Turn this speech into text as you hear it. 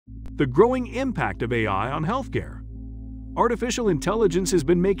The growing impact of AI on healthcare. Artificial intelligence has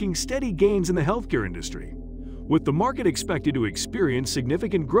been making steady gains in the healthcare industry, with the market expected to experience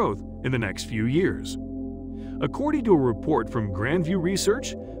significant growth in the next few years. According to a report from Grandview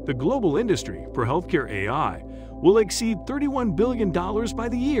Research, the global industry for healthcare AI will exceed $31 billion by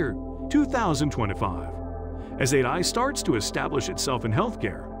the year 2025. As AI starts to establish itself in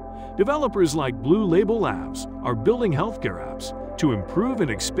healthcare, developers like Blue Label Labs are building healthcare apps to improve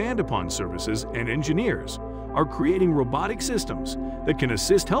and expand upon services, and engineers are creating robotic systems that can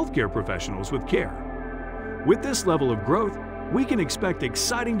assist healthcare professionals with care. With this level of growth, we can expect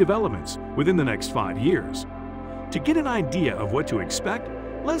exciting developments within the next 5 years. To get an idea of what to expect,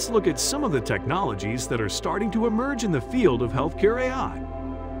 let's look at some of the technologies that are starting to emerge in the field of healthcare AI.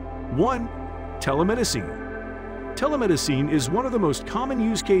 1. Telemedicine. Telemedicine is one of the most common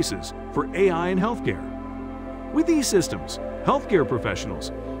use cases for AI in healthcare. With these systems, healthcare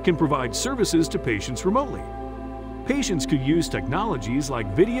professionals can provide services to patients remotely. Patients could use technologies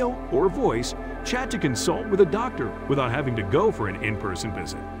like video or voice chat to consult with a doctor without having to go for an in-person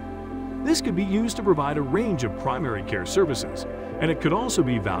visit. This could be used to provide a range of primary care services, and it could also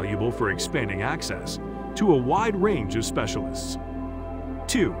be valuable for expanding access to a wide range of specialists.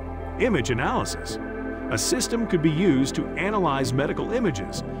 2. Image analysis. A system could be used to analyze medical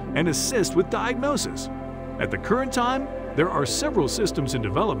images and assist with diagnosis. At the current time, there are several systems in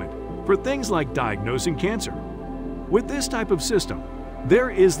development for things like diagnosing cancer. With this type of system, there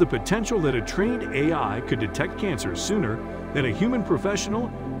is the potential that a trained AI could detect cancer sooner than a human professional,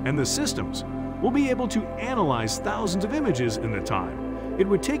 and the systems will be able to analyze thousands of images in the time it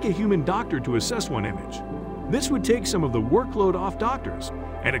would take a human doctor to assess one image. This would take some of the workload off doctors,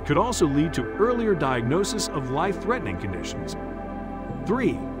 and it could also lead to earlier diagnosis of life-threatening conditions.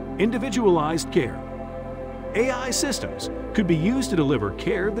 3. Individualized care. AI systems could be used to deliver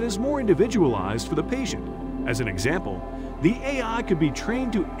care that is more individualized for the patient. As an example, the AI could be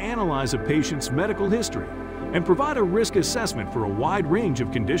trained to analyze a patient's medical history and provide a risk assessment for a wide range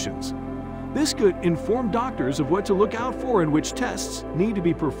of conditions. This could inform doctors of what to look out for and which tests need to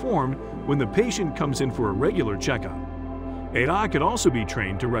be performed when the patient comes in for a regular checkup. AI could also be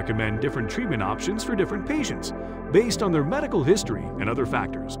trained to recommend different treatment options for different patients based on their medical history and other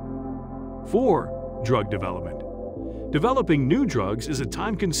factors. 4. Drug development. Developing new drugs is a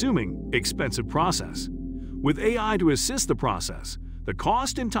time-consuming, expensive process. With AI to assist the process, the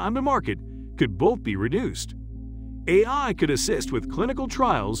cost and time to market could both be reduced. AI could assist with clinical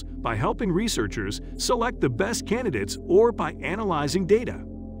trials by helping researchers select the best candidates or by analyzing data.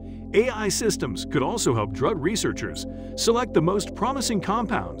 AI systems could also help drug researchers select the most promising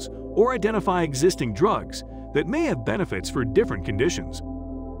compounds or identify existing drugs that may have benefits for different conditions.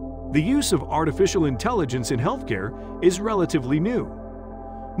 The use of artificial intelligence in healthcare is relatively new.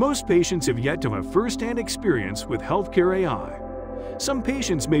 Most patients have yet to have first-hand experience with healthcare AI. Some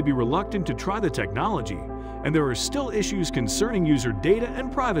patients may be reluctant to try the technology, and there are still issues concerning user data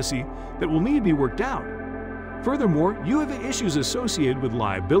and privacy that will need to be worked out. Furthermore, you have issues associated with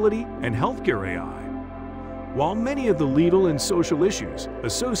liability and healthcare AI. While many of the legal and social issues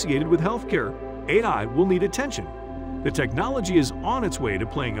associated with healthcare AI will need attention, the technology is on its way to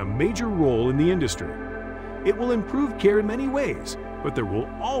playing a major role in the industry. It will improve care in many ways, but there will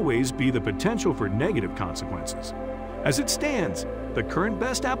always be the potential for negative consequences. As it stands, the current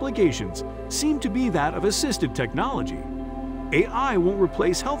best applications seem to be that of assisted technology. AI won't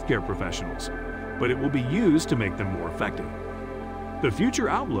replace healthcare professionals, but it will be used to make them more effective. The future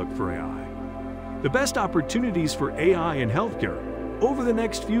outlook for AI. The best opportunities for AI in healthcare over the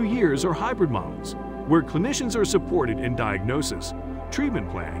next few years are hybrid models, where clinicians are supported in diagnosis, treatment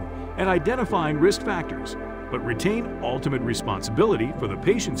planning, and identifying risk factors, but retain ultimate responsibility for the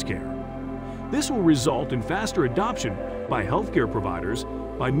patient's care. This will result in faster adoption by healthcare providers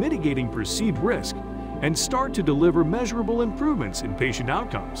by mitigating perceived risk and start to deliver measurable improvements in patient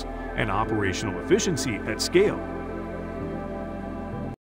outcomes and operational efficiency at scale.